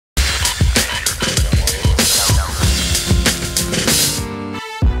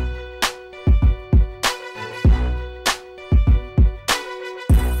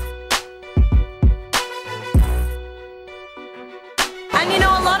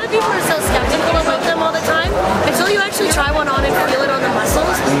people are so skeptical about them all the time. Until you actually try one on and feel it on the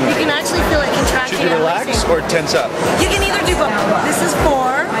muscles, you can actually feel it contracting. Should you relax or tense up? You can either do both. This is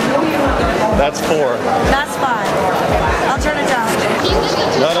 4. That's 4. That's 5. I'll turn it down.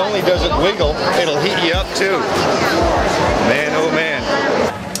 Not only does it wiggle, it'll heat you up too. Man, oh man.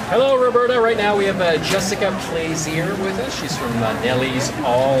 Hello Roberta, right now we have Jessica Plaisir with us. She's from Nelly's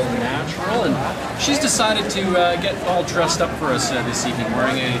All Natural, and she's decided to get all dressed up for us this evening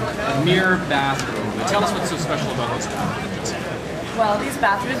wearing a mirror bathrobe. Tell us what's so special about this bathrobe, Jessica. Well, these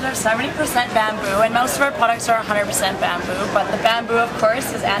bathrobes are 70% bamboo, and most of our products are 100% bamboo, but the bamboo, of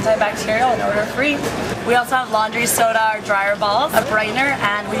course, is antibacterial and odor-free. We also have laundry soda, our dryer balls, a brightener,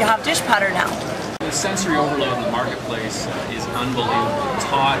 and we have dish powder now. The sensory overload in the marketplace is unbelievable. It's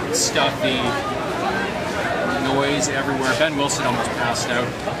hot, it's stuffy, noise everywhere. Ben Wilson almost passed out.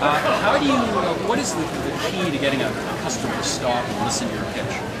 How do you, what is the key to getting a customer to stop and listen to your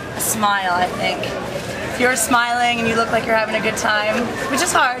pitch? A smile, I think. If you're smiling and you look like you're having a good time, which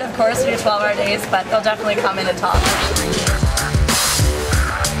is hard, of course, in your 12-hour days, but they'll definitely come in and talk.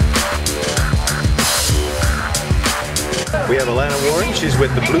 We have Alana Warren. She's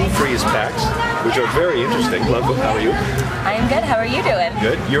with the Blue Freeze packs, which are very interesting. Love them. How are you? I'm good. How are you doing?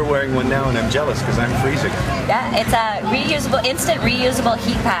 Good. You're wearing one now, and I'm jealous because I'm freezing. Yeah, it's a reusable, instant reusable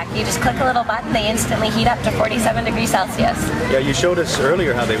heat pack. You just click a little button, they instantly heat up to 47 degrees Celsius. Yeah, you showed us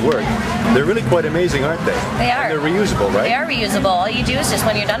earlier how they work. They're really quite amazing, aren't they? They are. And they're reusable, right? They are reusable. All you do is just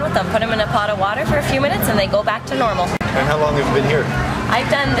when you're done with them, put them in a pot of water for a few minutes, and they go back to normal. And how long have you been here? I've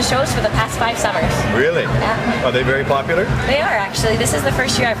done the shows for the past 5 summers. Really? Yeah. Are they very popular? They are, actually. This is the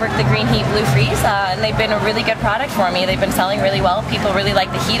first year I've worked the Green Heat Blue Freeze, and they've been a really good product for me. They've been selling really well. People really like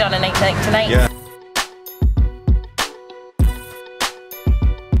the heat on a night like tonight. Yeah.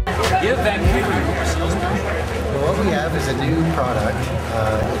 Well, what we have is a new product.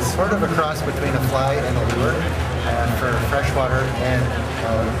 It's sort of a cross between a fly and a lure for freshwater and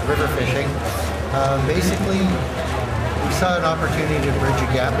river fishing. Basically, we saw an opportunity to bridge a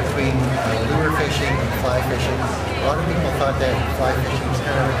gap between lure fishing and fly fishing. A lot of people thought that fly fishing was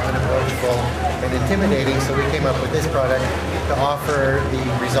kind of unapproachable and intimidating, so we came up with this product to offer the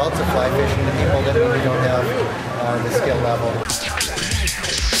results of fly fishing to people that maybe don't have the skill level.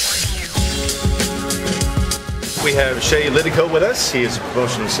 We have Shay Lidico with us. He is a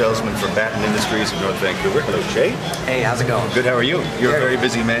promotional salesman for Batten Industries in North Vancouver. Hello, Shay. Hey, how's it going? Good, how are you? You're a very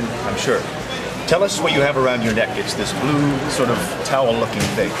busy man, I'm sure. Tell us what you have around your neck. It's this blue sort of towel-looking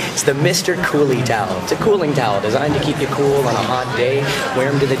thing. It's the Mr. Coolie towel. It's a cooling towel designed to keep you cool on a hot day.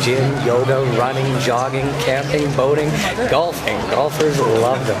 Wear them to the gym, yoga, running, jogging, camping, boating, golfing. Golfers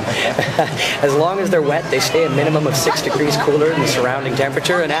love them. As long as they're wet, they stay a minimum of 6 degrees cooler than the surrounding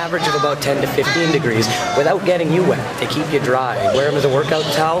temperature, an average of about 10 to 15 degrees, without getting you wet. They keep you dry. Wear them as a workout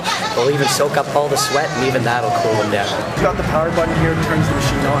towel. They'll even soak up all the sweat, and even that'll cool them down. You've got the power button here, it turns the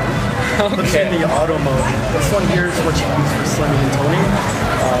machine on. Okay. In the auto mode. This one here is what you use for slimming and toning.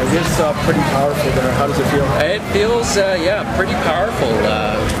 It is pretty powerful there. How does it feel? It feels, yeah, pretty powerful.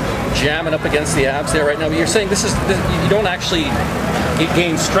 Jamming up against the abs there right now. But you're saying this is, you don't actually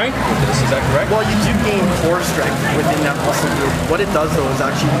gain strength with this, is that correct? Well, you do gain core strength within that muscle group. What it does though is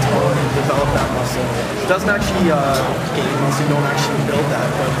actually tone and develop that muscle. It doesn't actually gain muscle, you don't actually build that,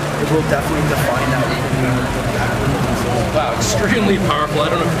 but it will definitely define that within that group of muscle. Wow, extremely powerful. I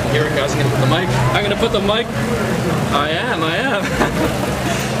don't know if you can hear it, guys. I'm going to put the mic. I'm going to put the mic. I am.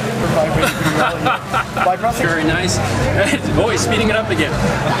 Very nice. Boy, speeding it up again.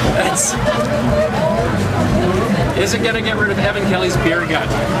 Is it going to get rid of Evan Kelly's beer gut?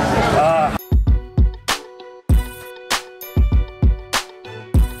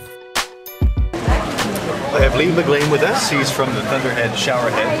 I have Lee McLean with us. He's from the Thunderhead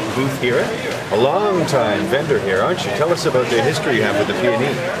Showerhead booth here. A long-time vendor here, aren't you? Tell us about the history you have with the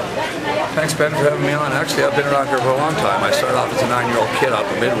PNE. Thanks, Ben, for having me on. Actually, I've been around here for a long time. I started off as a 9-year-old kid out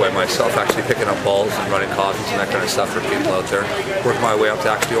in Midway myself, actually picking up balls and running coffees and that kind of stuff for people out there. Worked my way up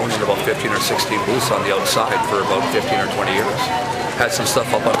to actually owning about 15 or 16 booths on the outside for about 15 or 20 years. Had some stuff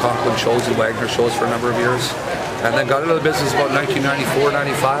up on Conklin shows and Wagner shows for a number of years. And then got into the business about 1994,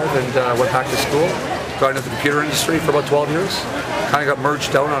 95 and went back to school. Got into the computer industry for about 12 years. Kind of got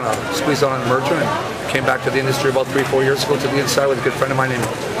merged down on squeezed out on a merger and came back to the industry about 3-4 years ago to the inside with a good friend of mine named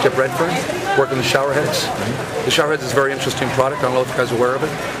Tip Redfern, working the showerheads. The showerheads is a very interesting product. I don't know if you guys are aware of it.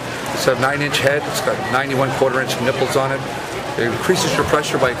 It's a 9-inch head. It's got 91 1/4-inch nipples on it. It increases your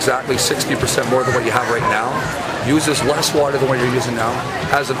pressure by exactly 60% more than what you have right now. Uses less water than what you're using now.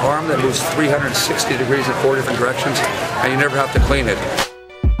 Has an arm that moves 360 degrees in 4 different directions, and you never have to clean it.